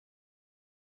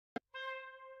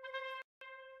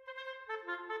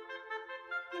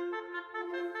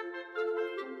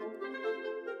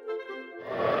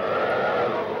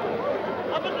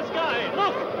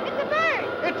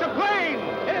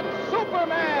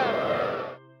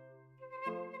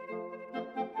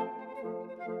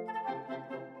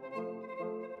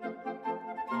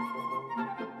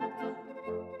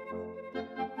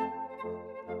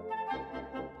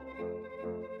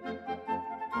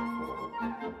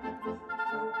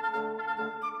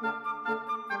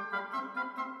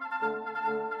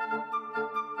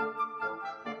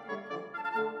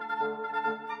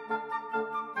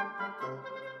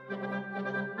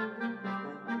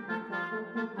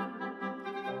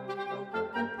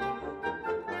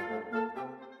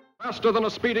Faster than a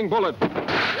speeding bullet.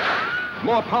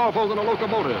 More powerful than a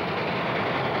locomotive.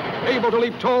 Able to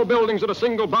leap tall buildings at a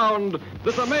single bound,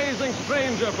 this amazing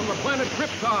stranger from the planet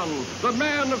Krypton, the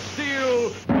Man of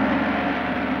Steel,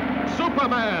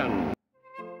 Superman.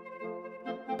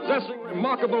 Possessing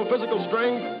remarkable physical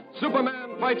strength,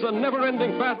 Superman fights a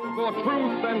never-ending battle for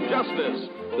truth and justice,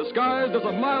 disguised as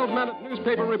a mild-mannered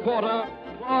newspaper reporter,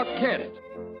 Clark Kent.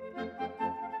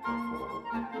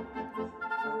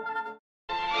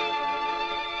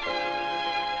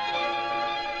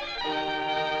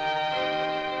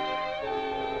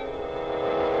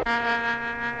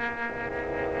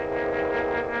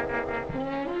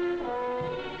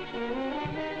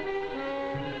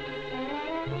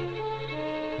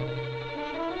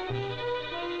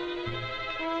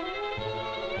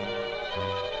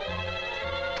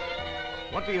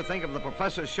 What do you think of the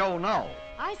professor's show now?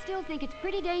 I still think it's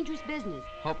pretty dangerous business.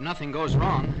 Hope nothing goes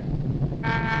wrong.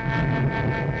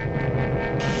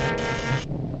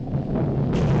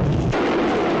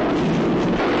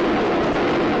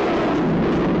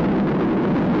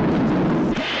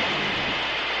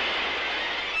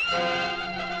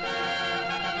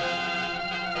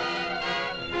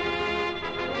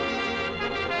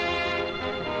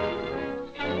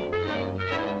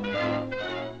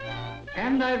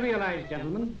 And I realize,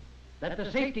 gentlemen, that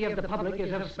the safety of the public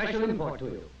is of special import to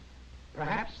you.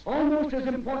 Perhaps almost as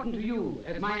important to you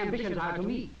as my ambitions are to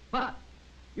me. But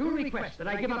you request that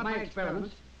I give up my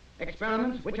experiments,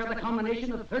 experiments which are the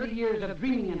culmination of 30 years of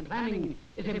dreaming and planning,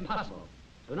 is impossible.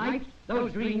 Tonight,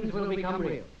 those dreams will become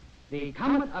real. The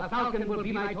comet of Falcon will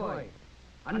be my toy.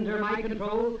 Under my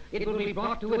control, it will be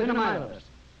brought to within a mile of us.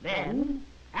 Then,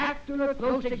 after a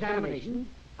close examination,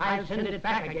 I'll send it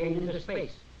back again into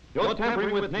space. You're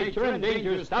tampering with nature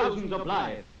endangers thousands of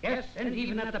lives. Yes, and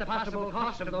even at the possible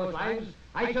cost of those lives,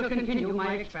 I shall continue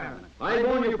my experiment. I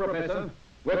warn you, Professor,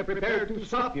 we're prepared to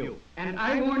stop you. And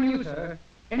I warn you, sir,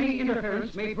 any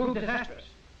interference may prove disastrous.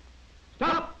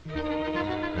 Stop!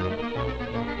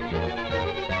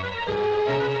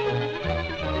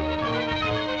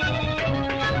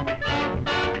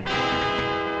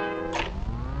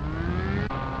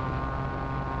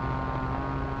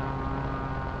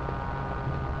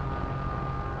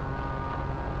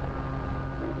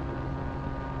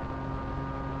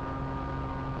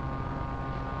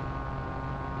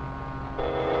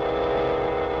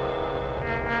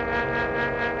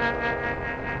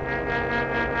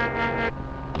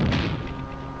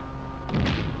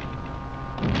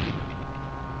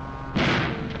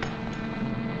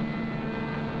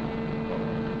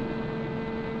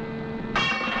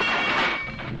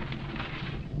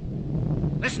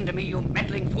 Listen to me, you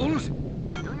meddling fools.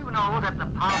 Do you know that the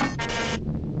power...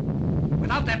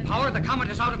 Without that power, the comet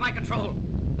is out of my control.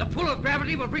 The pull of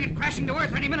gravity will bring it crashing to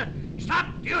Earth any minute. Stop!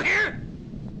 Do you hear?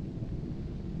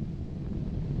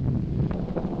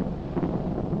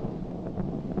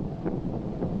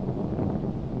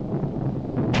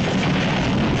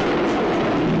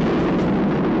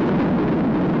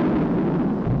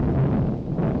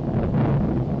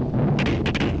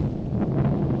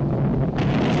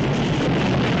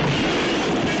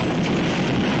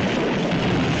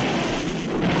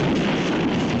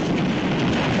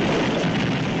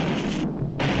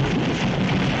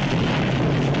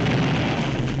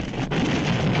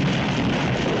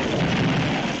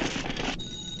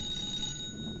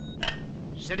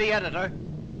 City editor.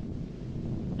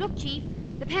 Look, Chief,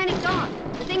 the panic's on.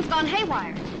 The thing's gone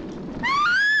haywire.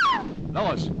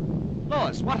 Lois!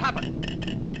 Lois, what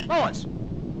happened? Lois!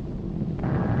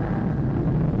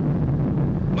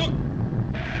 Look!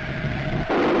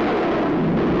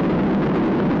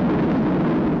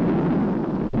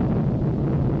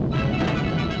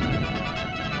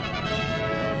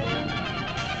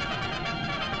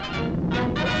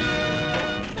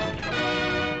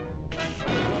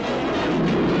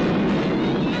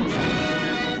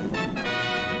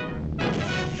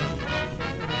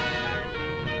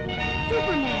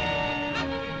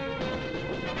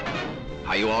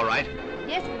 Are you all right?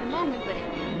 Yes, for the moment, but...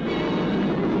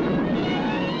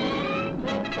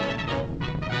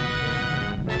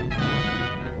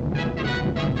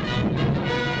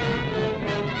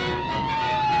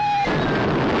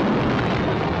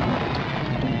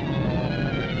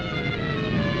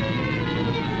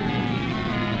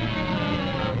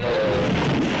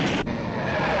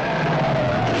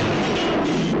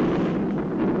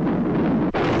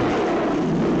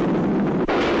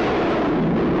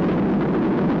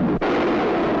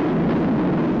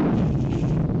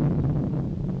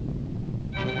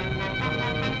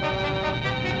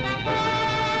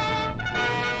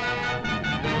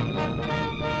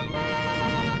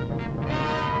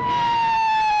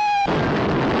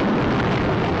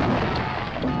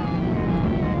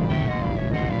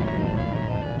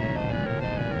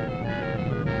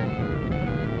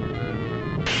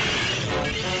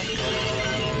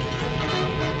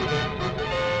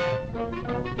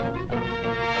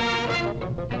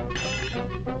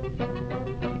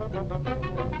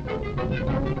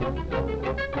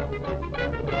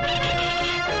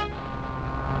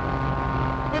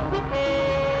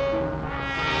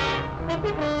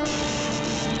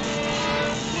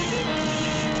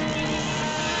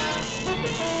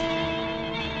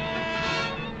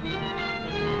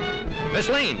 Miss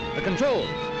Lane, the controls.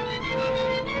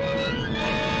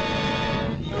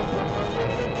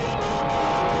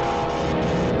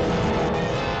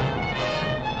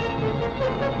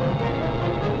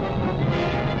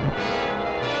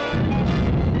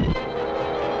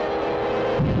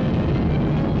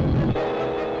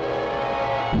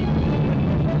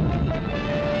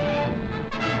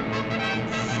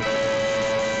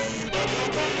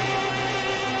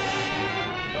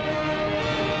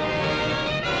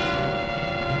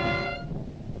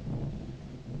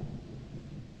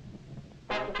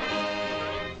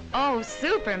 Oh,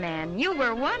 Superman, you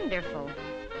were wonderful.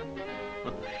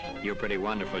 You're pretty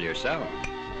wonderful yourself.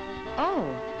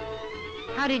 Oh,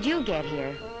 how did you get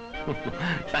here?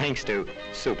 Thanks to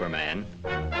Superman.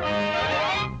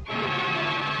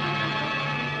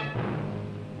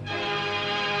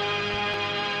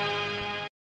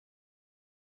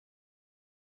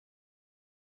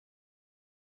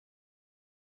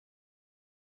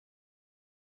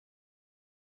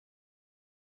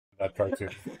 That cartoon.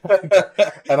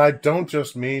 And I don't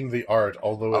just mean the art,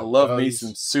 although I love me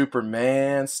some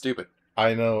Superman. Stupid.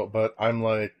 I know, but I'm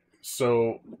like,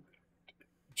 so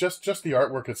just the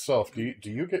artwork itself. Do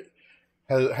you get?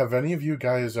 Have any of you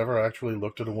guys ever actually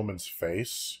looked at a woman's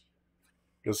face?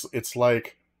 Because it's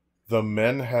like the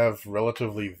men have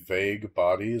relatively vague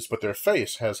bodies, but their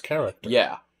face has character.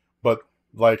 Yeah. But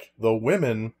like the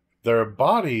women, their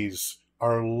bodies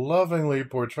are lovingly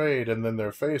portrayed, and then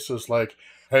their face is like,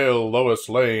 "Hail Lois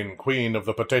Lane, Queen of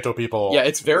the Potato People." Yeah,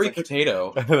 it's very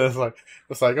potato. And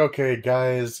it's like, okay,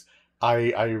 guys,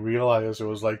 I realize it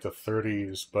was like the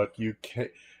 30s, but you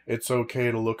can't. It's okay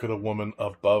to look at a woman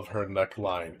above her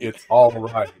neckline. It's all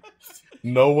right.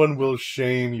 No one will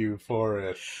shame you for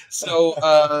it.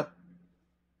 So,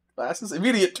 glasses,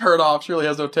 immediate turn off. Surely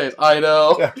has no taste. I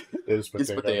know. Yeah, it's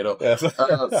potato. Yes.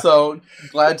 So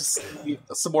glad to see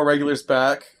some more regulars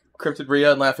back. Cryptid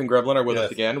Rhea and Laughing Gremlin are with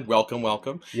us again. Welcome,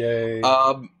 welcome. Yay.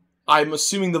 I'm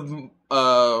assuming the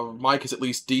mic is at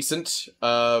least decent.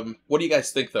 What do you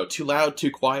guys think, though? Too loud,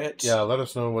 too quiet? Yeah, let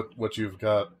us know what you've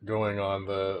got going on,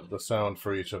 the sound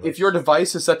for each of us. If your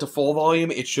device is set to full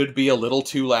volume, it should be a little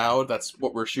too loud. That's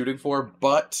what we're shooting for.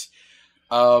 But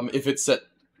if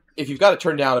you've got it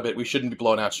turned down a bit, we shouldn't be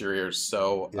blowing out your ears.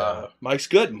 So mic's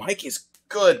good. Mic is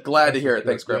good. Glad to hear it.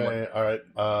 Thanks, Gremlin. All right.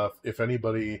 If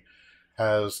anybody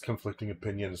has conflicting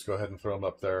opinions, go ahead and throw them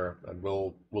up there, and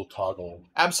we'll toggle.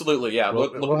 Absolutely, yeah.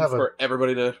 We'll have for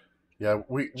everybody to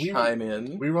chime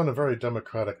in. We run a very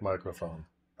democratic microphone.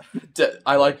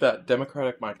 I like that,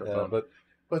 democratic microphone. Yeah,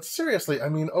 but seriously, I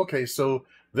mean, okay, so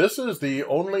this is the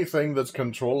only thing that's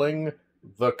controlling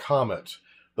the comet.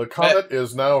 The comet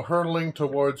is now hurtling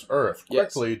towards Earth.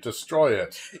 Quickly destroy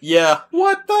it. Yeah.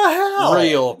 What the hell?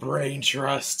 Real brain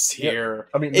trusts here.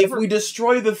 Yeah. I mean, if we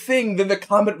destroy the thing, then the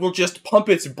comet will just pump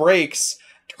its brakes,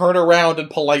 turn around, and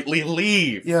politely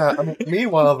leave. Yeah, I mean,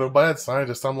 meanwhile, the mad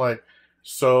scientist, I'm like,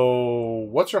 so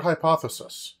what's your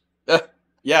hypothesis?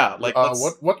 Yeah, like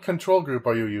what control group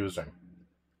are you using?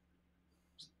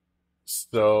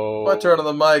 So my turn on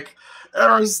the mic.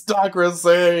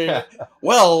 Aristocracy.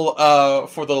 Well,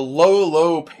 for the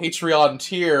low Patreon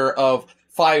tier of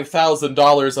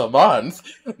 $5,000 a month,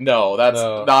 no, that's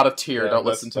not a tier. Don't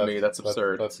listen to me. That's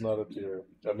absurd. That's not a tier.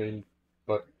 I mean,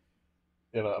 but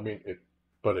it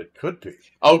could be.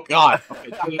 Oh God!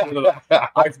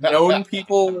 I've known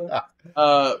people,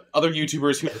 other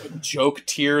YouTubers who joke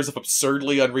tiers of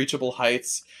absurdly unreachable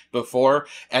heights before,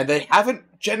 and they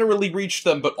haven't generally reached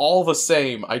them. But all the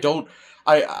same, I don't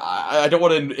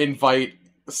want to invite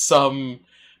some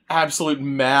absolute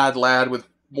mad lad with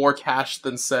more cash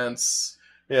than sense.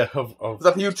 Yeah, is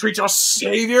that how you treat your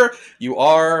savior? You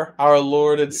are our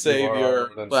Lord and Savior,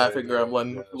 Laughing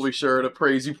Gremlin. Yes. We'll be sure to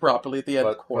praise you properly at the end,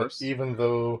 of course. But even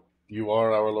though you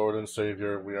are our Lord and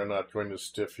Savior, we are not going to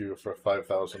stiff you for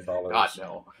 $5,000. God,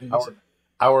 no.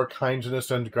 Our kindness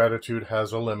and gratitude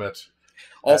has a limit.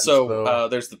 Also,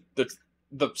 there's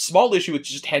the small issue with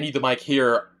just handing the mic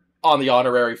here on the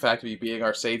honorary fact of you being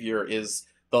our savior is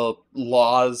the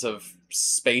laws of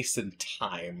space and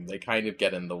time. They kind of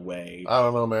get in the way. I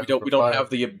don't know, man. We don't have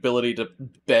the ability to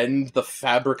bend the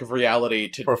fabric of reality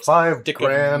to for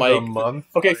 $5,000 a month.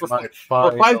 Okay, for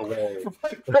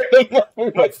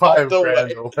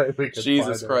 $5,000 away.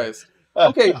 Jesus Christ.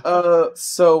 Okay,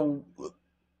 so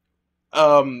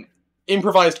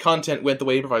improvised content went the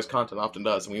way improvised content often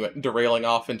does, and we went derailing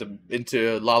off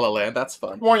into La La Land. That's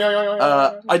fun.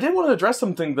 I did want to address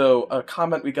something, though, a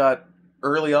comment we got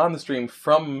early on the stream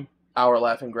from our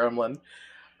Laughing Gremlin.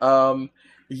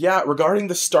 Regarding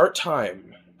the start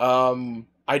time.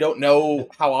 I don't know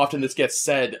how often this gets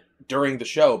said during the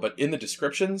show, but in the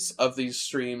descriptions of these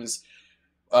streams,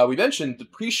 we mentioned the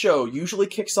pre-show usually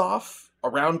kicks off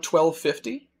around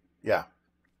 12:50. Yeah.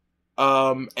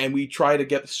 And we try to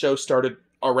get the show started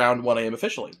around 1 a.m.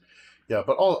 officially. Yeah,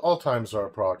 but all times are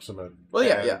approximate. Well,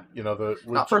 yeah, and, yeah. You know,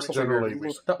 Not personal generally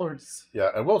savior.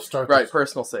 and we'll start. Right,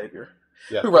 personal savior.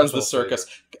 Yeah, who runs the personal circus?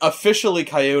 savior. Officially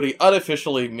Coyote,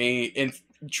 unofficially me. In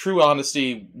true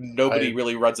honesty, nobody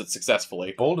really runs it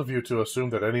successfully. Bold of you to assume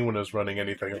that anyone is running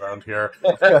anything around here.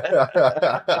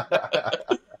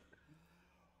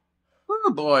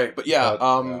 Oh boy, but yeah.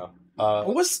 I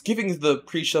was giving the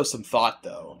pre-show some thought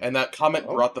though, and that comment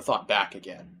brought the thought back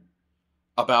again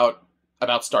about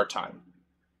start time.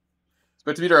 It's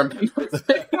good to meet her.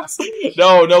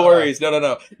 No worries.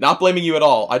 No. Not blaming you at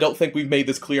all. I don't think we've made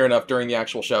this clear enough during the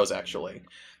actual shows, actually.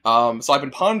 So I've been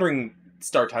pondering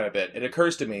start time a bit. It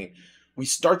occurs to me, we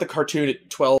start the cartoon at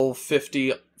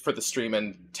 12:50 for the stream,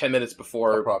 and 10 minutes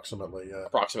before... Approximately, yeah.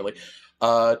 Approximately.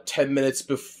 10 minutes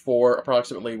before,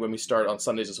 approximately, when we start on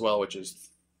Sundays as well, which is...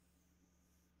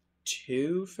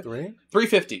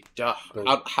 3:50.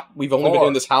 We've only been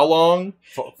doing this how long?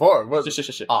 Four.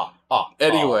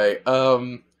 Anyway,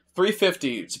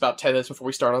 3:50. It's about 10 minutes before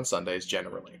we start on Sundays,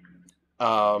 generally.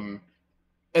 And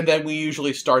then we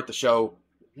usually start the show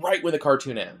right when the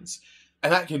cartoon ends,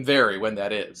 and that can vary when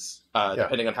that is,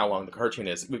 depending on how long the cartoon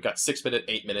is. We've got 6-minute,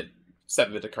 8-minute,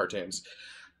 7-minute cartoons.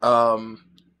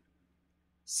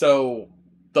 So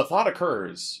the thought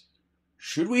occurs.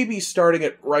 Should we be starting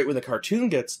it right when the cartoon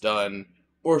gets done,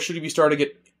 or should we be starting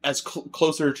it as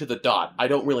closer to the dot? I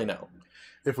don't really know.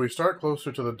 If we start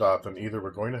closer to the dot, then either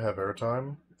we're going to have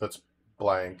airtime that's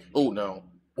blank. Oh, no.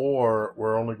 Or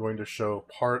we're only going to show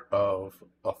part of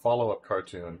a follow-up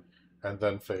cartoon and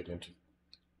then fade into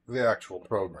the actual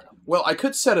program. Well, I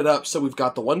could set it up so we've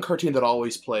got the one cartoon that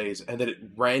always plays, and then it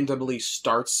randomly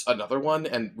starts another one,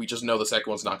 and we just know the second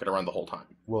one's not going to run the whole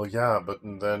time. Well, yeah, but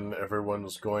then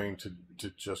everyone's going to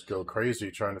just go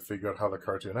crazy trying to figure out how the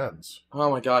cartoon ends.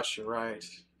 Oh my gosh, you're right.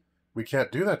 We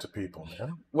can't do that to people,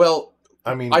 man. Well,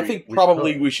 I mean, I think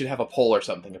probably we should have a poll or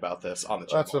something about this on the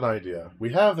channel. That's an idea.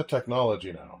 We have the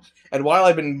technology now. And while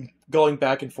I've been going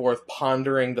back and forth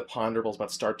pondering the ponderables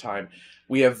about start time,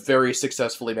 we have very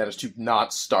successfully managed to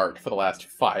not start for the last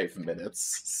 5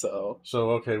 minutes, so...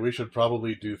 So, okay, we should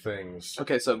probably do things.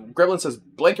 Okay, so Gremlin says,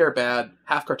 blank air bad,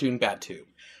 half cartoon bad too.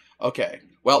 Okay,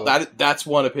 well, that's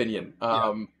one opinion.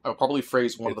 I'll probably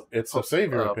phrase one of the... It's a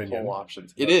savior opinion.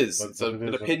 Options. It is. It's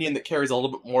an opinion that carries a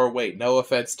little bit more weight. No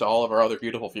offense to all of our other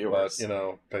beautiful viewers.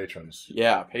 But, patrons.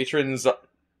 Yeah, patrons,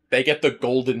 they get the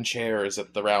golden chairs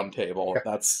at the round table.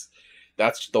 That's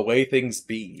the way things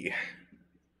be.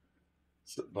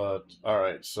 But,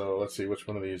 alright, so let's see, which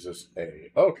one of these is A?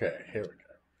 Okay, here we go.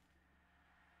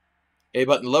 A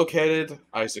button located,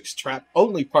 Isaac's trap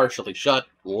only partially shut,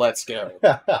 let's go.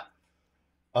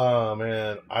 Oh,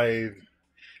 man, I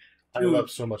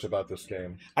love so much about this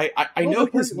game. I know...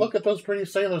 Look at those pretty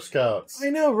Sailor Scouts. I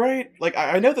know, right? Like,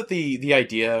 I know that the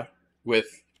idea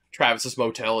with Travis's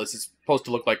motel is it's supposed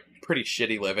to look like pretty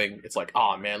shitty living. It's like,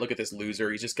 oh man, look at this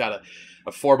loser. He's just got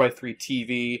a 4x3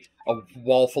 TV, a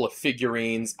wall full of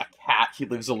figurines, a cat. He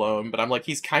lives alone. But I'm like,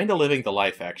 he's kind of living the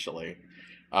life, actually.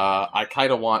 I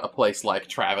kind of want a place like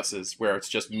Travis's where it's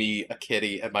just me, a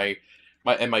kitty, and my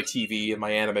TV and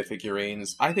my anime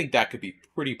figurines. I think that could be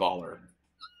pretty baller.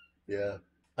 Yeah.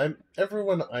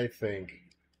 Everyone, I think,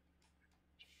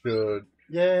 should...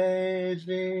 Yay,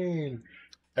 Gene!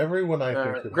 Everyone, I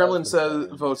think... Gremlin says,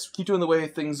 votes, keep doing the way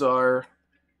things are.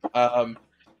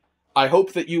 I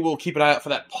hope that you will keep an eye out for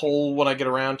that poll when I get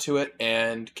around to it,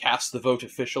 and cast the vote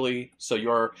officially, so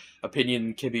your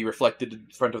opinion can be reflected in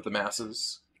front of the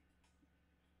masses.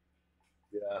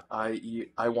 Yeah.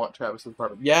 I want Travis's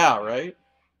apartment. Yeah, right?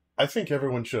 I think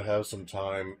everyone should have some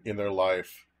time in their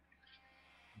life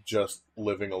just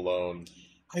living alone.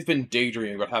 I've been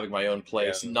daydreaming about having my own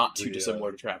place, not too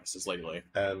dissimilar to Travis's lately.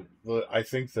 And I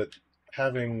think that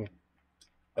having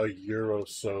a year or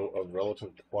so of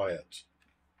relative quiet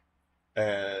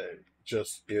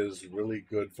just is really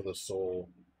good for the soul.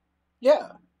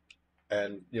 Yeah.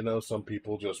 And, some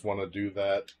people just want to do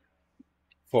that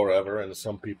forever, and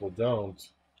some people don't.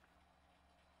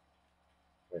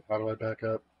 Wait, how do I back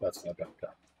up? That's not back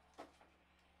up.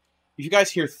 If you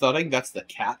guys hear thudding, that's the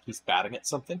cat. He's batting at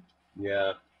something.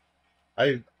 Yeah.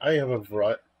 I have a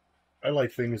variety. I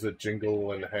like things that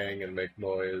jingle and hang and make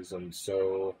noise, and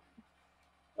so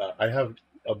I have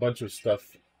a bunch of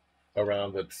stuff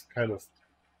around that's kind of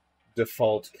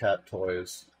default cat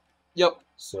toys. Yep.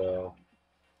 So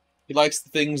he likes the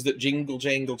things that jingle,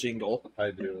 jangle, jingle.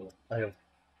 I do. I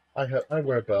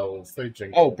wear bells. They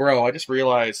jingle. Oh, bro! I just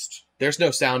realized there's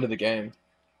no sound in the game.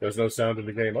 There's no sound in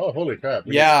the game. Oh, holy crap!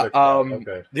 Yeah.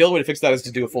 Okay. The only way to fix that is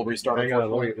to do a full restart. Hang on.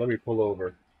 Let me pull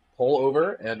over. Pull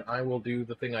over, and I will do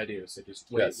the thing I do. So just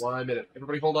wait 1 minute.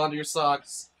 Everybody, hold on to your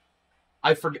socks.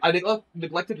 I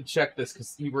neglected to check this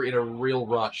because you were in a real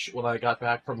rush when I got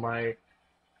back from my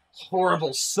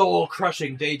horrible,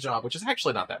 soul-crushing day job, which is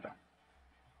actually not that bad.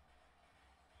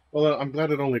 Well, I'm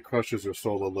glad it only crushes your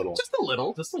soul a little. Just a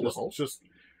little. Just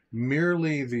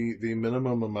merely the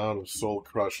minimum amount of soul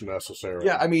crush necessary.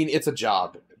 Yeah, I mean, it's a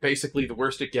job. Basically, the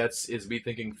worst it gets is me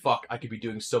thinking, fuck, I could be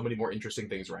doing so many more interesting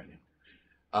things right now.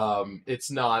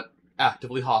 It's not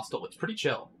actively hostile. It's pretty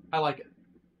chill. I like it.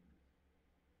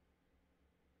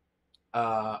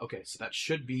 Okay, so that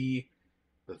should be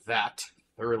that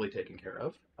thoroughly taken care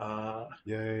of.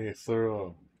 Yay,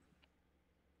 thorough.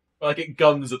 Like, it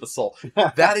gums at the soul.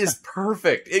 That is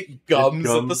perfect. It gums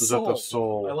at the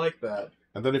soul. I like that.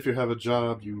 And then if you have a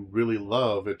job you really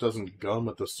love, it doesn't gum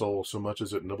at the soul so much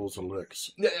as it nibbles and licks.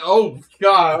 Oh,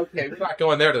 God. Okay, we're not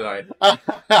going there tonight.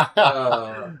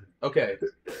 Okay.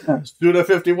 Suda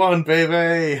 51,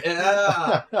 baby!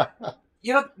 Yeah.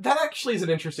 You know, that actually is an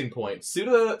interesting point.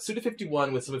 Suda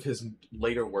 51, with some of his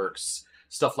later works,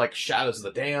 stuff like Shadows of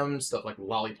the Damned, stuff like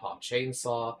Lollipop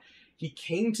Chainsaw, he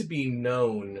came to be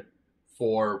known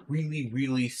for really,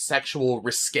 really sexual,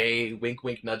 risque, wink,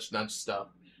 wink, nudge, nudge stuff.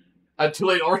 I'm too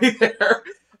late already there.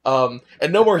 And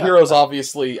No More Heroes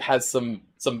obviously has some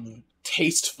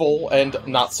tasteful and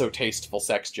not so tasteful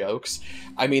sex jokes.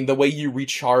 I mean, the way you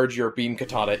recharge your beam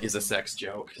katana is a sex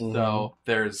joke. Mm-hmm. So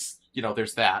there's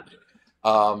that.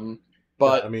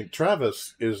 But I mean,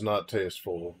 Travis is not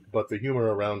tasteful, but the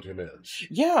humor around him is.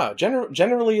 Yeah,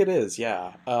 generally it is.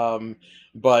 Yeah.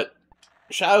 But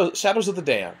Shadows of the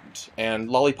Damned and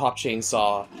Lollipop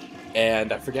Chainsaw,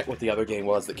 and I forget what the other game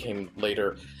was that came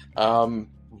later,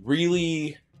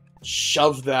 really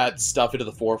shoved that stuff into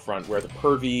the forefront, where the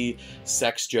pervy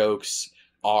sex jokes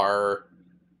are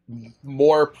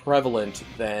more prevalent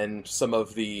than some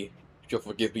of the, if you'll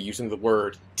forgive me using the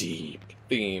word, deep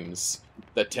themes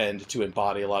that tend to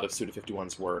embody a lot of Suda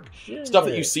 51's work. Yeah. Stuff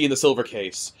that you see in the Silver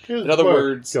Case. His in other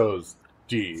words... goes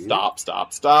deep. Stop.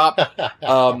 Stuff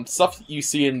that you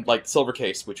see in, like, Silver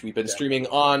Case, which we've been streaming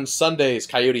on Sundays.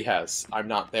 Coyote has. I'm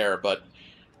not there, but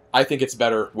I think it's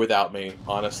better without me,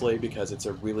 honestly, because it's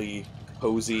a really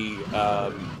cozy...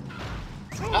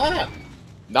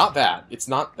 Not that. It's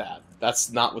not that.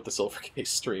 That's not what the Silver Case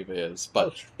stream is,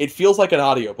 but it feels like an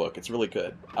audiobook. It's really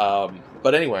good.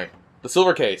 But anyway, the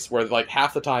Silver Case, where like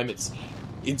half the time it's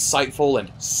insightful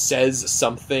and says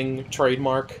something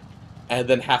trademark, and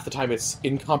then half the time it's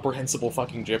incomprehensible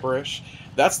fucking gibberish.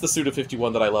 That's the Suda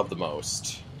 51 that I love the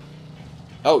most.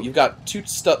 Oh, you've got two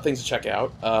things to check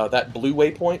out. That blue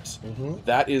waypoint,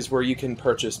 that is where you can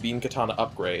purchase Beam Katana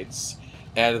upgrades,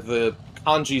 and the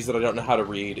kanjis that I don't know how to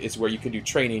read is where you can do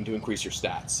training to increase your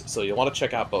stats. So you'll want to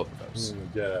check out both of those.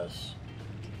 Yes.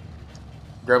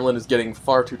 Gremlin is getting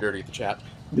far too dirty at the chat.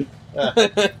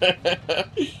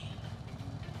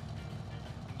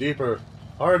 Deeper.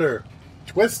 Harder.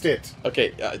 Twist it.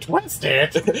 Okay. Twist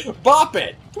it. Bop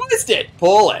it. Twist it.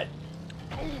 Pull it.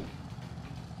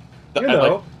 You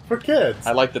know, for kids.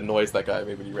 I like the noise that guy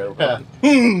made when you read about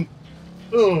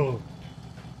Ooh.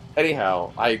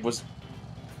 Anyhow,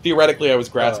 theoretically, I was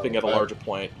grasping at a larger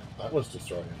point. That was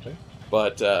disorienting.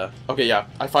 But, okay, yeah,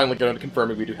 I finally got on to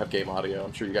confirming we do have game audio.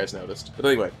 I'm sure you guys noticed. But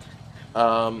anyway,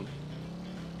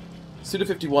 Suda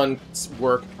 51's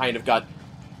work kind of got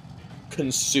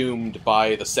consumed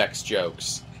by the sex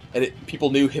jokes. And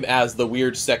people knew him as the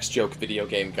weird sex joke video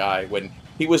game guy, when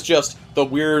he was just the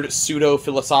weird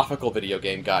pseudo-philosophical video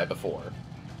game guy before.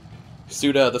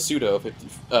 The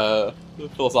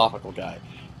pseudo-philosophical guy.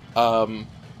 And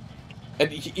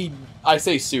I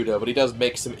say pseudo, but he does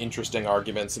make some interesting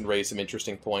arguments and raise some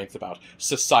interesting points about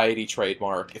society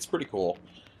trademark. It's pretty cool.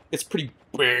 It's pretty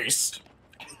based.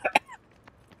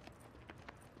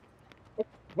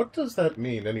 What does that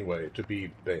mean, anyway, to be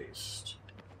based?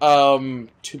 To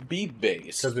be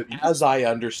based, as I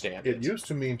understand it. It used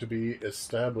to mean to be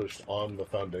established on the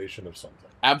foundation of something.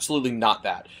 Absolutely not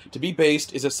that. To be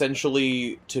based is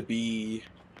essentially to be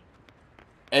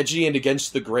edgy and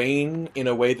against the grain in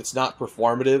a way that's not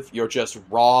performative. You're just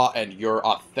raw and you're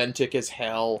authentic as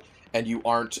hell, and you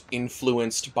aren't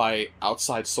influenced by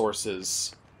outside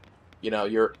sources. You know,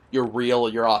 you're real,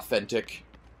 you're authentic.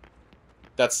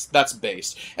 That's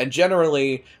based. And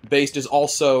generally, based is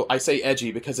also, I say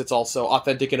edgy because it's also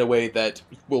authentic in a way that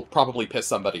will probably piss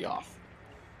somebody off.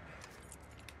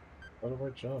 How do I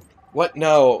jump? What?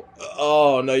 No.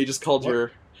 Oh, no, you just called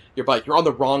your bike. You're on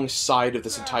the wrong side of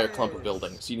this entire clump of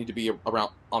buildings. You need to be around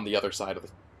on the other side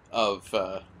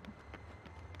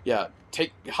Yeah,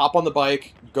 hop on the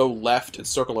bike, go left, and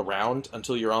circle around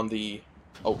until you're on the...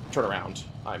 Oh, turn around,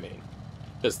 I mean.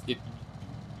 Because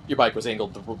your bike was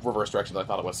angled the reverse direction that I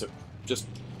thought it was, so just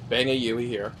bang a Yui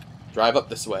here, drive up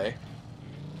this way,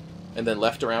 and then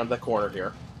left around that corner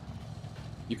here.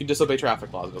 You can disobey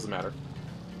traffic laws, it doesn't matter.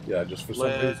 Yeah, just for some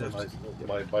reason,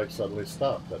 my bike suddenly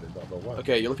stopped. I did not know why.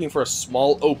 Okay, you're looking for a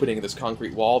small opening in this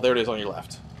concrete wall. There it is on your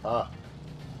left. Ah.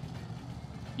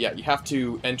 Yeah, you have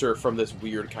to enter from this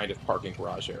weird kind of parking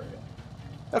garage area.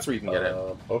 That's where you can get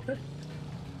in. Okay.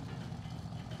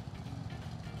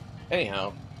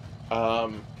 Anyhow,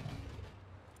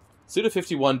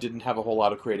 Suda51 didn't have a whole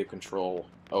lot of creative control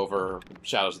over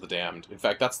Shadows of the Damned. In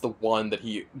fact, that's the one that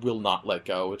he will not let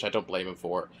go, which I don't blame him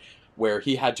for, where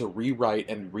he had to rewrite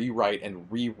and rewrite and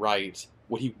rewrite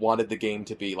what he wanted the game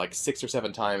to be like 6 or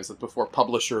 7 times before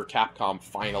publisher Capcom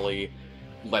finally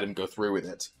let him go through with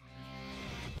it.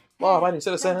 Law-abiding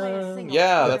citizen!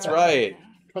 Yeah, that's right!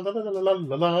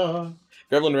 Gremlin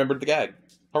remembered the gag.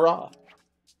 Hurrah!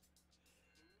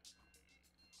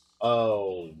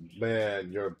 Oh,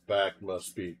 man, your back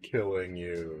must be killing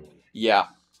you. Yeah.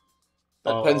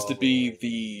 That tends to be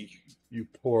the... You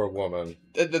poor woman.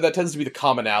 That tends to be the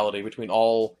commonality between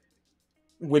all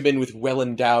women with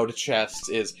well-endowed chests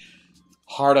is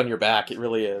hard on your back. It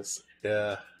really is.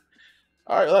 Yeah.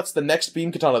 Alright, well, that's the next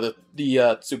beam katana, the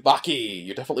Tsubaki.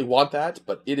 You definitely want that,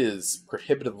 but it is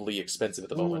prohibitively expensive at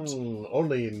the moment.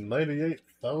 Only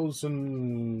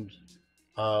 98,000...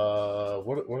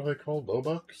 what are they called?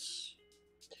 Lobucks?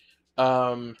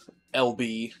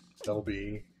 LB.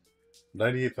 LB.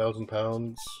 98,000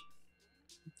 pounds.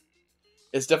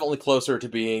 It's definitely closer to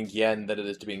being yen than it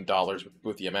is to being dollars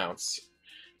with the amounts.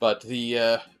 But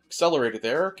the accelerator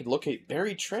there can locate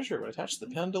buried treasure when attached to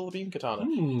the pendulum beam katana.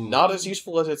 Not as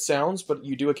useful as it sounds, but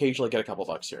you do occasionally get a couple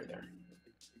bucks here and there.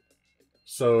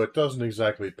 So it doesn't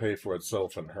exactly pay for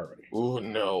itself in a hurry. Ooh,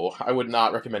 no. I would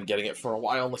not recommend getting it for a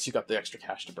while unless you got the extra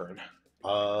cash to burn.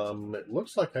 It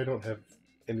looks like I don't have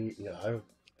any... Yeah,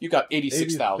 You got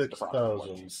 86,000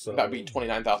 approximately. So that'd be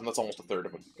 29,000. That's almost a third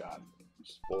of what you got.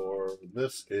 For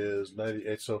this is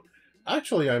 98. So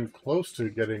actually, I'm close to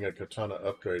getting a katana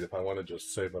upgrade if I want to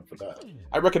just save up for that.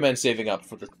 I recommend saving up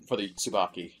for the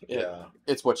Tsubaki. Yeah,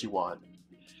 it's what you want.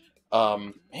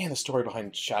 Man, the story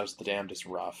behind Shadows of the Damned is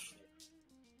rough.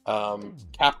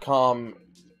 Capcom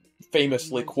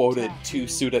famously quoted to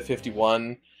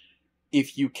Suda51,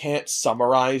 "If you can't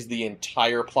summarize the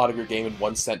entire plot of your game in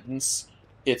one sentence,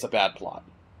 it's a bad plot.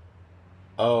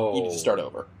 Oh, You need to start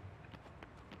over."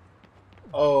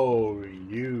 Oh,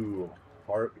 you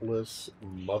heartless,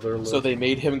 motherless... So they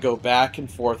made him go back and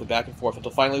forth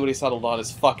until finally what he settled on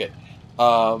is, fuck it.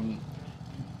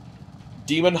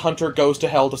 Demon Hunter goes to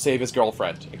hell to save his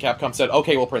girlfriend. And Capcom said,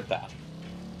 okay, we'll print that.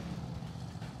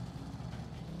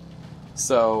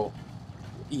 So,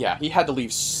 yeah, he had to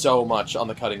leave so much on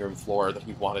the cutting room floor that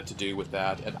he wanted to do with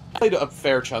that. And I played a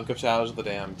fair chunk of Shadows of the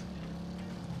Damned.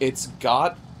 It's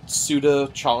got Suda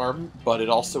charm, but it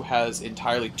also has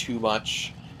entirely too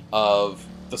much of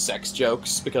the sex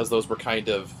jokes, because those were kind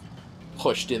of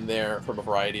pushed in there from a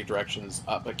variety of directions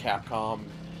up at Capcom.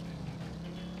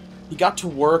 He got to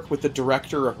work with the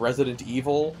director of Resident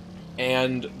Evil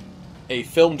and a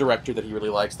film director that he really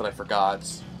likes that I forgot.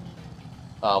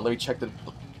 Let me check the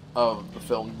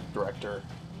film director.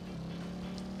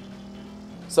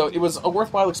 So it was a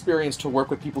worthwhile experience to work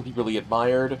with people he really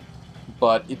admired,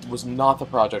 but it was not the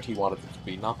project he wanted it to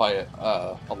be, not by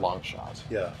a long shot.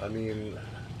 Yeah, I mean,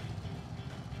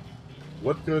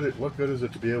 what good is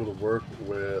it to be able to work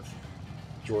with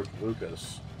George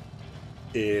Lucas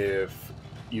if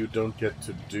you don't get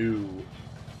to do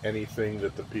anything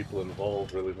that the people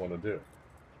involved really want to do?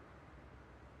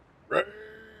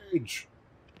 Rage!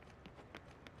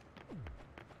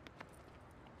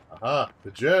 Aha,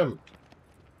 the gem!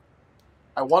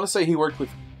 I want to say he worked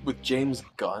with James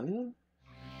Gunn?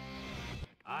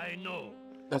 I know.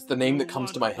 That's the name that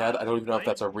comes to my head. I don't even know if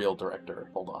that's a real director.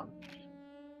 Hold on.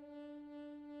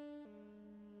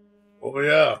 Oh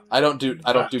yeah. I don't do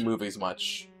movies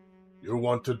much. You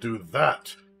want to do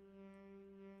that?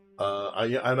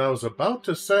 I was about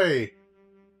to say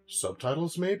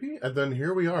subtitles maybe, and then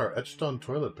here we are, etched on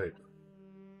toilet paper.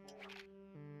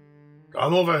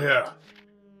 Come over here.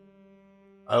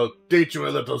 I'll teach you a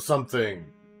little something.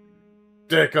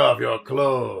 Take off your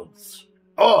clothes.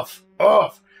 Off!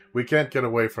 Off! We can't get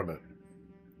away from it.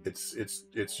 It's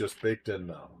just baked in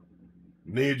now.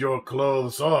 Need your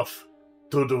clothes off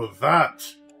to do that.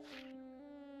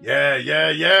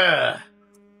 Yeah.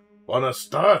 Wanna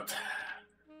start?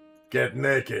 Get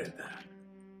naked.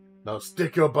 Now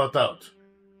stick your butt out.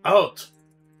 Out!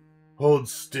 Hold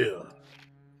still.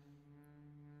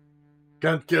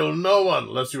 Can't kill no one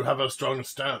unless you have a strong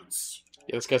stance.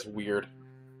 Yeah, this guy's weird.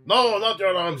 No, not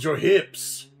your arms, your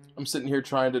hips. I'm sitting here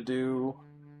trying to do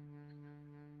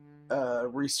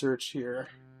research here.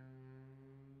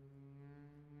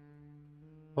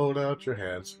 Hold out your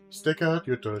hands, stick out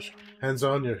your tush, hands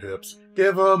on your hips,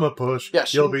 give 'em a push. Yeah,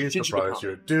 You'll be surprised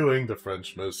you're doing the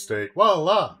French mistake.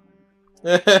 Voila!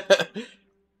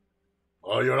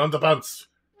 Oh, your underpants.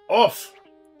 Off!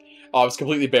 Oh, I was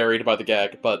completely buried by the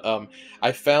gag, but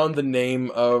I found the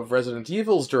name of Resident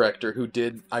Evil's director, who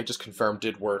I just confirmed,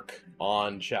 did work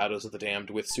on Shadows of the Damned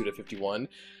with Suda51,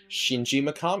 Shinji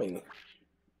Mikami.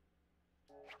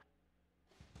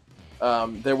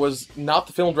 There was not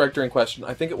the film director in question.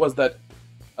 I think it was that,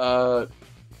 the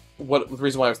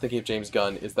reason why I was thinking of James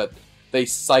Gunn is that they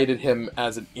cited him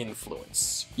as an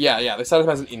influence. Yeah, they cited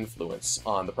him as an influence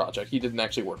on the project. He didn't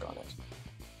actually work on it.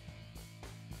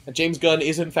 And James Gunn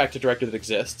is, in fact, a director that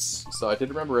exists, so I did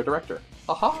remember a director.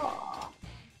 Aha!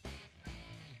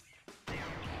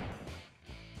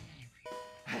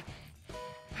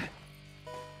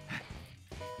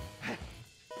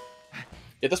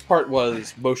 Yeah, this part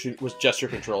was gesture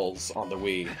controls on the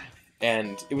Wii,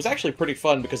 and it was actually pretty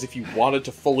fun because if you wanted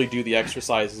to fully do the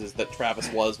exercises that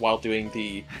Travis was while doing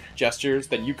the gestures,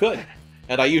 then you could.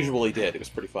 And I usually did. It was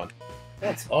pretty fun.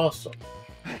 That's awesome.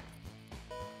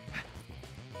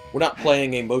 We're not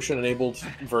playing a motion-enabled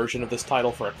version of this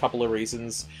title for a couple of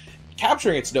reasons.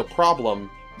 Capturing it's no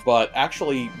problem, but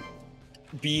actually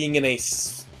being in a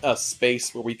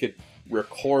space where we could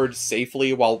record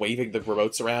safely while waving the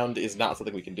remotes around is not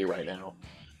something we can do right now.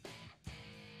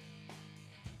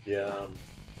 Yeah.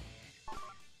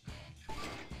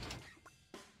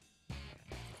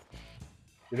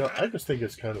 You know, I just think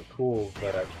it's kind of cool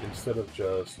that instead of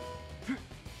just...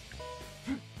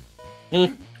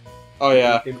 Oh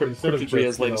yeah, Instead of Cryptic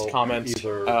just, latest comment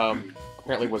either...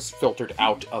 apparently was filtered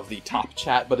out of the top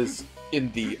chat, but is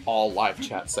in the all live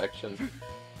chat section.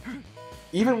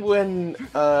 Even when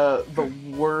the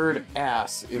word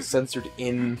ass is censored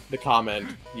in the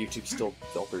comment, YouTube still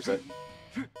filters it.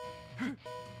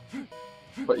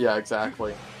 But yeah,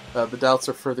 exactly. The doubts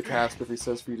are for the cast if he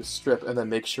says for you to strip and then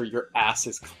make sure your ass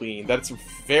is clean. That's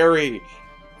very,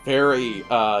 very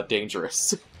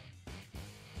dangerous.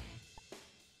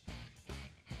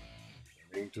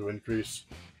 To increase,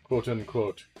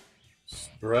 quote-unquote,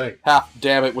 strength. Ha!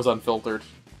 Damn, it was unfiltered.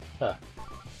 Huh.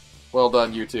 Well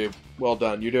done, YouTube. Well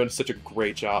done. You're doing such a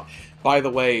great job. By the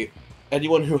way,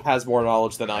 anyone who has more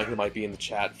knowledge than I who might be in the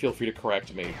chat, feel free to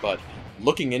correct me, but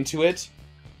looking into it,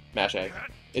 Mash A,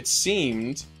 it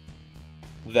seemed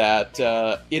that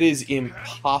it is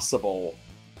impossible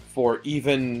for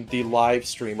even the live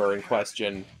streamer in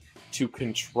question to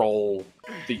control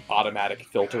the automatic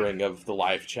filtering of the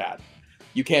live chat.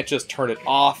 You can't just turn it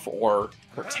off or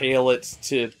curtail it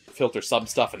to filter some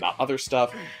stuff and not other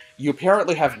stuff. You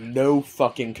apparently have no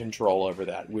fucking control over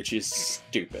that, which is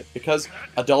stupid. Because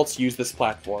adults use this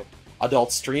platform.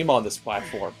 Adults stream on this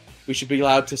platform. We should be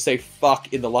allowed to say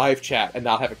fuck in the live chat and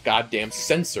not have it goddamn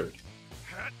censored.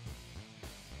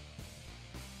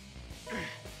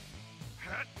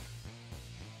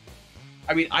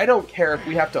 I mean, I don't care if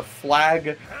we have to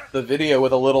flag the video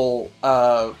with a little,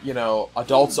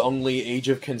 adults-only age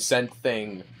of consent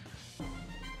thing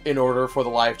in order for the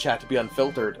live chat to be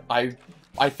unfiltered. I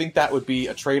think that would be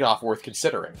a trade-off worth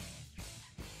considering.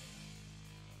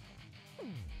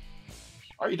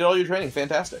 Alright, you did all your training.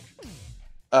 Fantastic.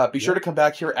 Be sure to come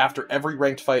back here after every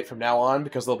ranked fight from now on,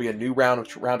 because there'll be a new round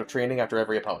of training after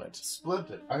every opponent.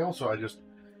 Splendid.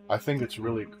 I think it's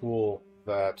really cool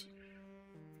that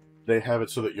they have it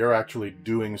so that you're actually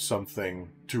doing something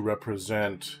to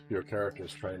represent your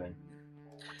character's training.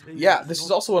 Yeah, this is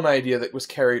also an idea that was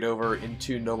carried over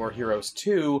into No More Heroes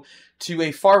 2 to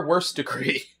a far worse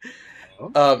degree.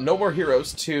 Oh? No More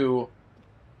Heroes 2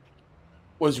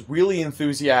 was really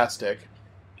enthusiastic,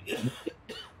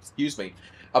 excuse me,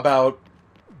 about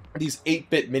these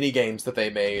 8-bit minigames that they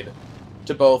made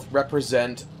to both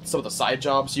represent some of the side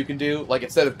jobs you can do. Like,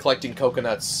 instead of collecting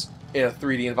coconuts in a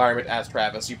 3D environment as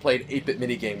Travis, you played 8-bit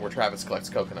minigame where Travis collects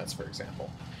coconuts, for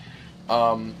example.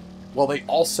 Well, they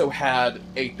also had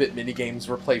 8-bit minigames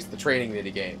replace the training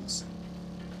minigames.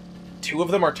 2 of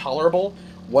them are tolerable.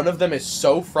 One of them is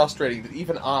so frustrating that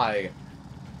even I,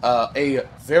 a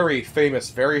very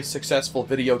famous, very successful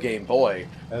video game boy,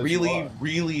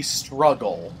 really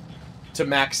struggle to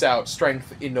max out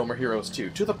strength in No More Heroes 2,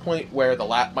 to the point where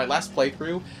my last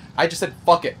playthrough, I just said,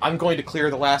 fuck it, I'm going to clear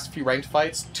the last few ranked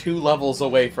fights 2 levels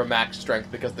away from max strength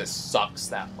because this sucks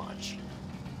that much.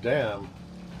 Damn.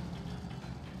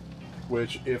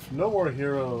 Which, if No More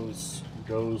Heroes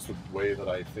goes the way that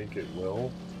I think it will,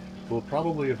 we'll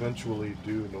probably eventually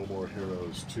do No More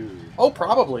Heroes 2. Oh,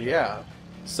 probably, yeah.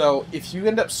 So if you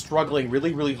end up struggling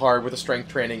really, really hard with the strength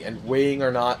training and weighing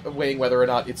whether or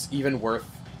not it's even worth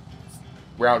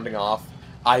rounding off,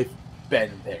 I've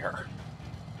been there.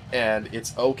 And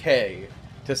it's okay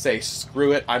to say,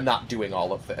 screw it, I'm not doing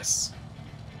all of this.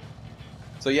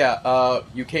 So yeah,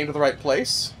 you came to the right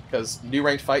place, because new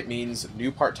ranked fight means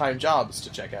new part-time jobs to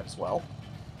check out as well.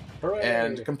 Hooray!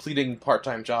 And completing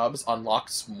part-time jobs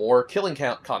unlocks more killing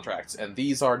contracts, and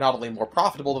these are not only more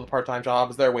profitable than the part-time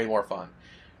jobs, they're way more fun.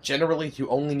 Generally, you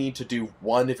only need to do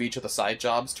one of each of the side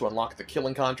jobs to unlock the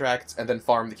killing contracts, and then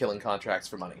farm the killing contracts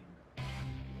for money.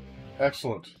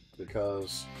 Excellent,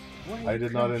 because I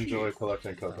did not enjoy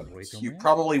collecting coconuts. You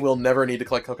probably will never need to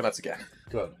collect coconuts again.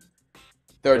 Good.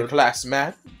 Third class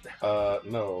man?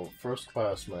 No, first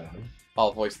class man.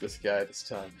 I'll voice this guy this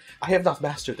time. I have not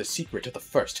mastered the secret of the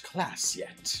first class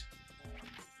yet.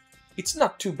 It's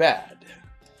not too bad.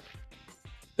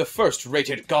 The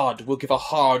first-rated god will give a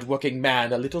hard-working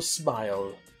man a little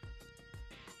smile.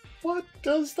 What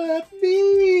does that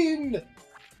mean?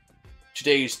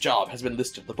 Today's job has been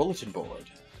listed on the bulletin board.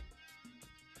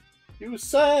 You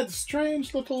sad,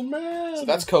 strange little man. So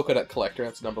that's Coconut Collector,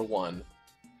 that's number 1.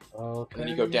 Okay. And then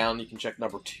you go down, you can check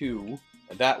number 2,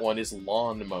 and that one is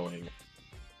Lawn Mowing.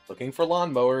 Looking for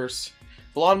lawn mowers.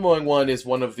 The lawn mowing one is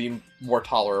one of the more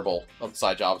tolerable of the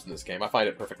side jobs in this game. I find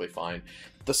it perfectly fine.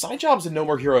 The side jobs in No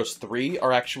More Heroes 3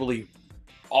 are actually,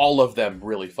 all of them,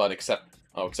 really fun, except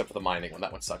for the mining one.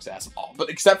 That one sucks ass. But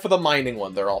except for the mining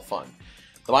one, they're all fun.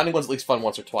 The mining one's at least fun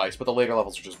once or twice, but the later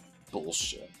levels are just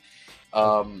bullshit.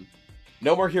 No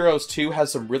More Heroes 2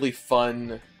 has some really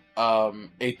fun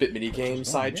 8-bit minigame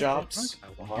side jobs.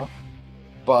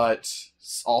 But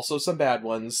also some bad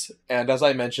ones, and as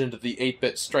I mentioned, the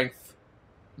 8-bit strength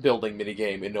building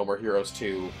minigame in No More Heroes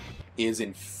 2 is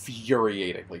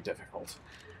infuriatingly difficult.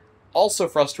 Also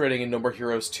frustrating in No More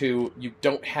Heroes 2, you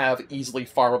don't have easily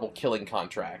farmable killing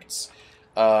contracts.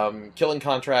 Killing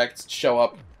contracts show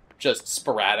up just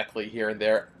sporadically here and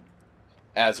there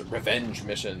as revenge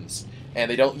missions, and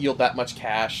they don't yield that much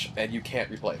cash, and you can't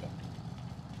replay them.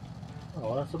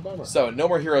 Oh, that's a bummer. So in No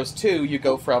More Heroes 2, you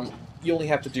go from... You only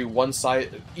have to do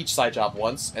each side job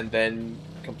once, and then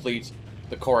complete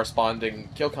the corresponding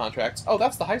kill contracts. Oh,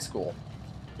 that's the high school.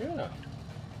 Yeah.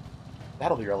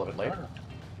 That'll be relevant later.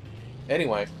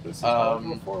 Anyway, This is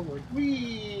forward.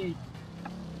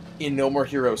 in No More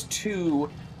Heroes 2,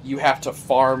 you have to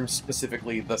farm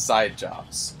specifically the side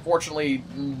jobs. Fortunately,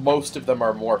 most of them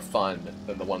are more fun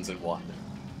than the ones in 1.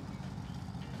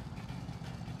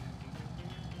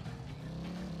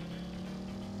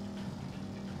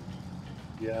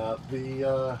 Yeah,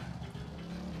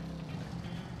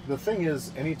 the thing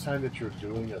is, anytime that you're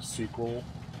doing a sequel,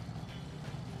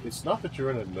 it's not that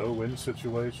you're in a no-win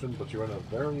situation, but you're in a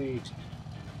very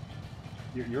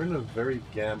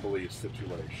gambly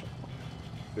situation,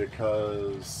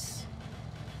 because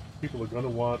people are going to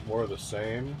want more of the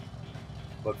same,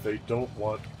 but they don't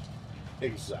want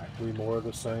exactly more of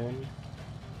the same.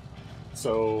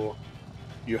 So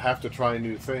you have to try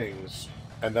new things,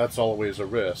 and that's always a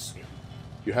risk.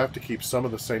 You have to keep some of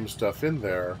the same stuff in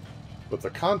there, but the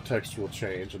context will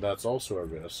change, and that's also a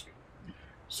risk.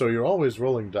 So you're always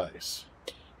rolling dice.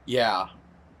 Yeah.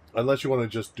 Unless you want to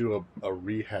just do a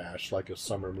rehash, like a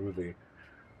summer movie,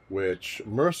 which,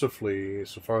 mercifully,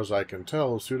 so far as I can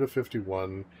tell,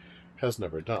 Suda51 has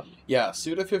never done. Yeah,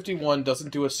 Suda51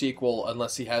 doesn't do a sequel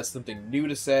unless he has something new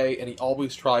to say, and he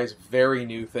always tries very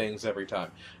new things every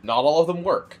time. Not all of them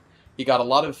work. He got a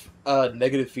lot of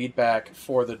negative feedback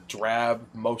for the drab,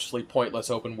 mostly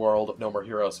pointless open world of No More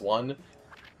Heroes 1,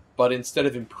 but instead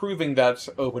of improving that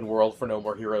open world for No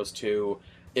More Heroes 2,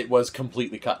 it was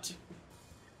completely cut.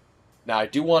 Now, I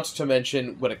do want to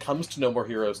mention, when it comes to No More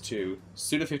Heroes 2,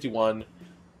 Suda51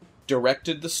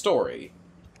 directed the story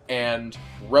and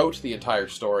wrote the entire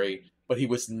story, but he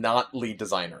was not lead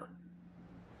designer.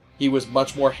 He was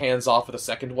much more hands-off with the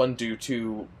second one due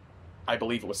to, I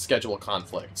believe it was schedule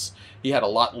conflicts. He had a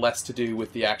lot less to do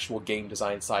with the actual game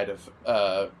design side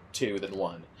of 2 than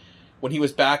 1. When he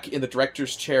was back in the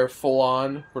director's chair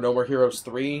full-on for No More Heroes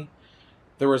 3,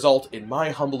 the result, in my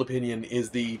humble opinion,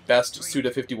 is the best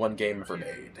Suda51 game ever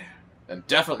made. And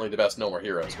definitely the best No More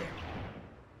Heroes game.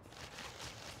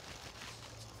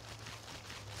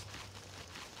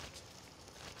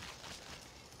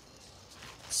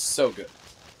 So good.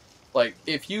 Like,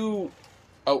 if you...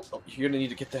 Oh, you're gonna need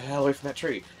to get the hell away from that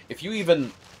tree. If you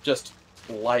even just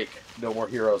like No More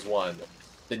Heroes 1,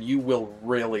 then you will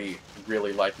really,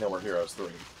 really like No More Heroes 3.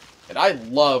 And I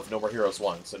love No More Heroes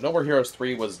 1, so No More Heroes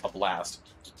 3 was a blast.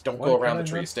 Don't go around the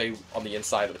trees, stay on the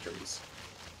inside of the trees.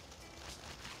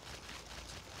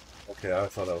 Okay, I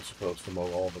thought I was supposed to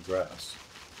mow all the grass.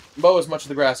 Mow as much of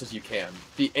the grass as you can.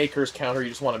 The acres counter, you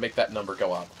just want to make that number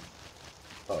go up.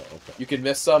 Oh, okay. You can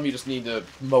miss some, you just need to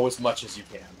mow as much as you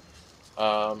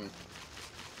can.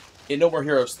 In No More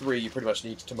Heroes 3, you pretty much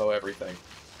need to mow everything.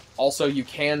 Also, you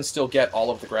can still get all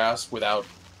of the grass without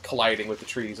colliding with the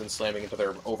trees and slamming into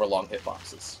their overlong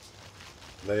hitboxes.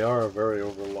 They are very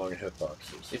overlong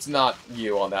hitboxes. It's not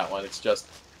you on that one, it's just...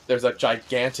 There's a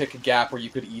gigantic gap where you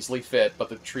could easily fit, but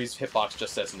the tree's hitbox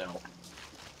just says no.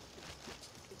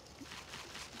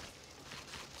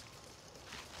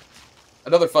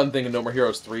 Another fun thing in No More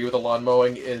Heroes 3 with the lawn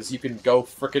mowing is you can go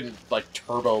frickin' like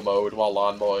turbo mode while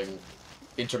lawn mowing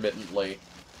intermittently,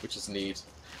 which is neat.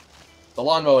 The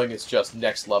lawn mowing is just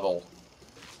next level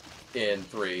in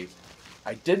 3.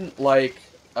 I didn't like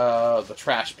the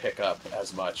trash pickup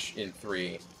as much in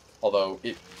 3, although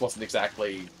it wasn't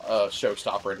exactly a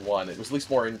showstopper in 1. It was at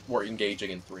least more engaging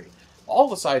in 3. All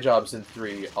the side jobs in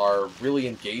 3 are really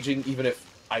engaging, even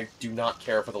if I do not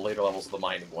care for the later levels of the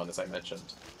mining one, as I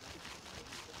mentioned.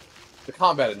 The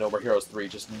combat in No More Heroes 3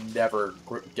 just never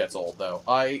gets old, though.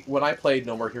 When I played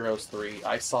No More Heroes 3,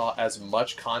 I saw as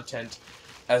much content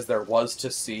as there was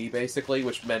to see, basically,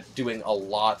 which meant doing a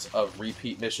lot of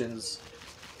repeat missions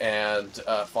and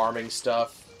farming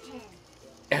stuff,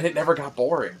 and it never got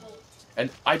boring. And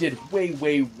I did way,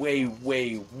 way, way,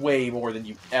 way, way more than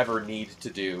you ever need to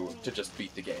do to just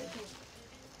beat the game.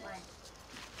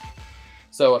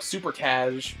 So a super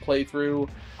cash playthrough,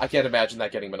 I can't imagine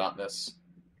that getting monotonous.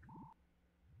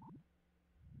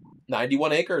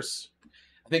 91 acres.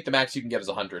 I think the max you can get is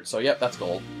 100, so yep, that's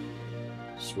gold.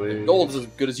 Sweet. Gold is as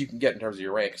good as you can get in terms of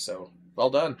your rank, so well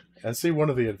done. And see, one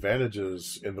of the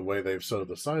advantages in the way they've set up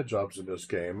the side jobs in this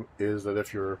game is that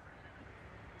if you're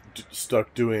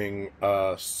stuck doing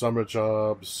summer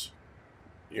jobs,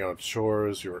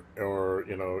 chores, you're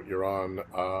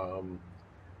on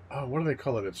what do they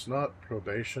call it? It's not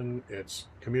probation, it's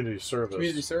community service.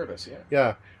 Community service,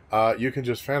 yeah. Yeah, you can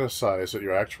just fantasize that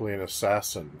you're actually an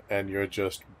assassin and you're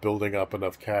just building up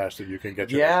enough cash that you can get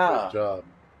your next job.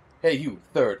 Hey, you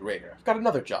third rater, I've got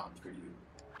another job for you.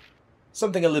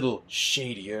 Something a little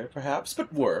shadier, perhaps,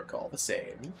 but work all the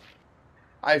same.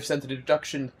 I've sent an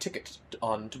introduction ticket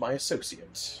on to my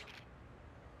associate.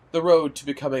 The road to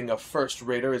becoming a first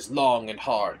rater is long and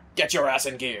hard. Get your ass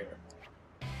in gear!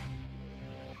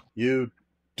 You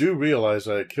do realize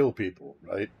I kill people,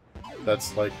 right?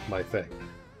 That's, like, my thing.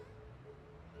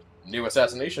 New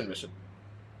assassination mission.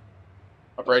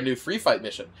 A brand new free fight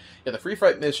mission. Yeah, the free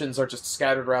fight missions are just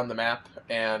scattered around the map,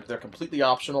 and they're completely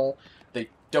optional. They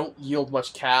don't yield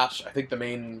much cash. I think the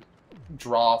main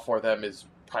draw for them is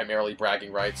primarily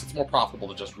bragging rights. It's more profitable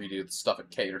to just redo the stuff at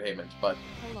K-Entertainment, but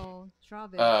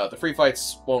the free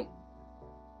fights won't...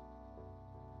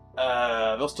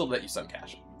 they'll still net you some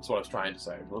cash. That's what I was trying to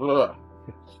say.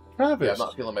 Travis, yeah, I'm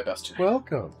not feeling my best today.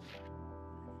 Welcome.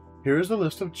 Here's a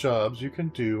list of jobs you can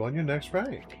do on your next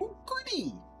rank. Oh,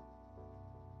 goody!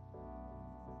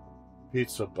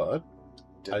 Pizza Butt.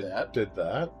 Did that. Did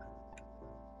that.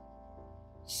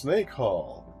 Snake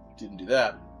Hall. Didn't do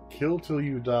that. Kill till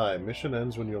you die. Mission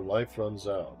ends when your life runs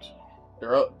out.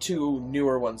 There are 2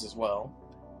 newer ones as well.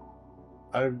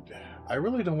 I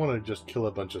really don't want to just kill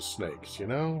a bunch of snakes, you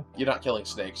know? You're not killing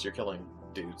snakes, you're killing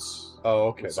dudes. Oh,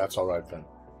 okay, that's alright then.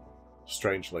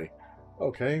 Strangely.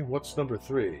 Okay, what's number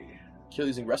 3? Kill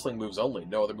using wrestling moves only.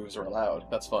 No other moves are allowed.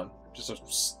 That's fun.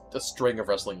 Just a string of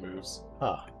wrestling moves.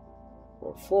 Huh.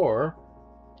 Or 4...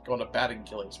 Go on a batting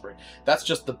killing spree. That's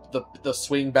just the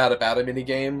swing bata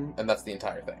minigame, and that's the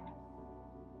entire thing.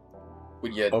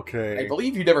 When you... Okay. I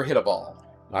believe you never hit a ball.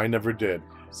 I never did.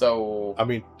 So... I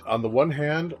mean, on the one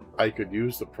hand, I could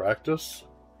use the practice.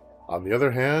 On the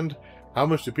other hand, how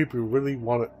much do people really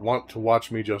want to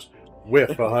watch me just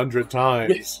whiff 100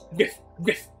 times?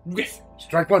 Whiff.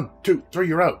 Strike 1, 2, 3,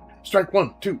 you're out. Strike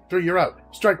 1, 2, 3, you're out.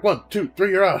 Strike 1, 2, 3,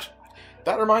 you're out.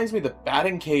 That reminds me, the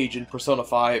batting cage in Persona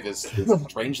 5 is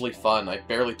strangely fun. I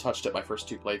barely touched it my first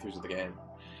 2 playthroughs of the game.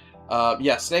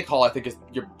 Yeah, Snake Hall I think is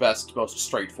your best, most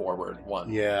straightforward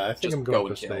one. Yeah, I think just I'm going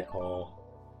for Snake Hall.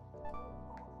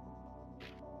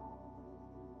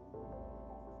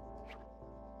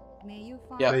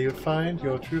 Yeah. May you find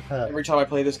your true path. Every time I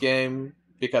play this game,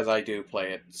 because I do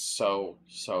play it so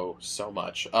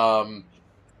much,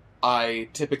 I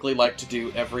typically like to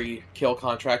do every kill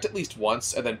contract at least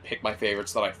once, and then pick my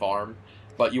favorites that I farm.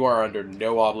 But you are under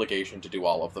no obligation to do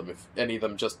all of them. If any of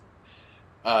them just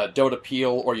don't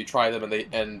appeal, or you try them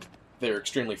and they're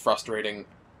extremely frustrating,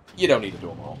 you don't need to do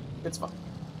them all. It's fine.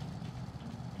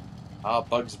 Ah,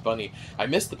 Bugs Bunny. I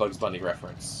missed the Bugs Bunny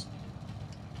reference.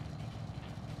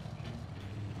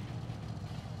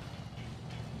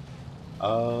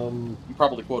 You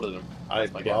probably quoted him. I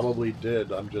That's my guess. probably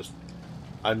did.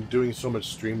 I'm doing so much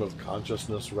stream of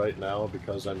consciousness right now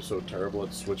because I'm so terrible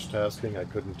at switch tasking. I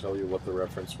couldn't tell you what the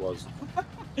reference was.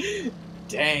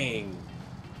 Dang.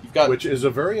 You've got Which is a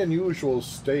very unusual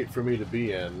state for me to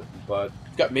be in, but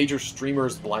you've got major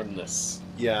streamer's blindness.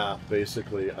 yeah,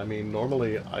 basically. I mean,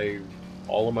 normally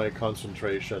all of my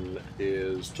concentration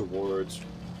is towards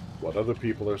what other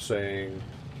people are saying,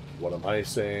 what am I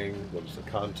saying, what is the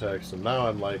context, and now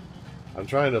I'm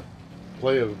trying to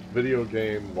play a video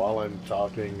game while I'm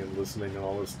talking and listening and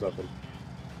all this stuff, and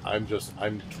I'm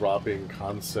dropping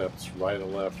concepts right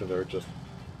and left, and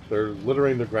they're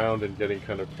littering the ground and getting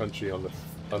kind of crunchy on the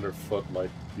underfoot like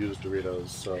used Doritos.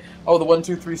 So. Oh, the 1,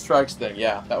 2, 3 strikes thing.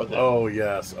 Yeah, that was it. Oh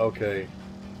yes, okay.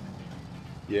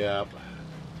 Yeah.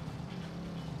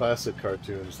 Classic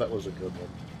cartoons. That was a good one.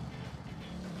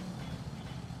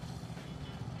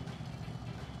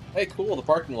 Hey, cool, the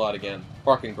parking lot again.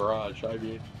 Parking garage, I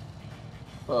mean.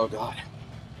 Oh, God.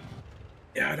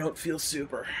 Yeah, I don't feel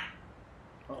super.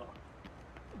 Oh.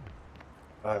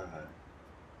 I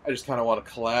just kind of want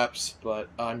to collapse, but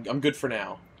I'm good for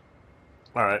now.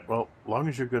 Alright, well, as long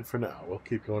as you're good for now, we'll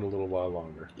keep going a little while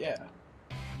longer. Yeah.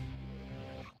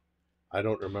 I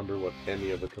don't remember what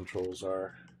any of the controls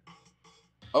are.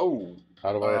 Oh.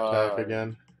 How do I attack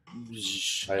again?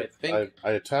 I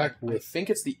attack with... I think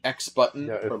it's the X button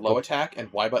for low attack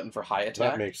and Y button for high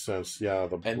attack. That makes sense, yeah.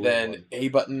 And then A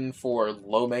button for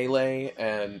low melee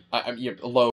and low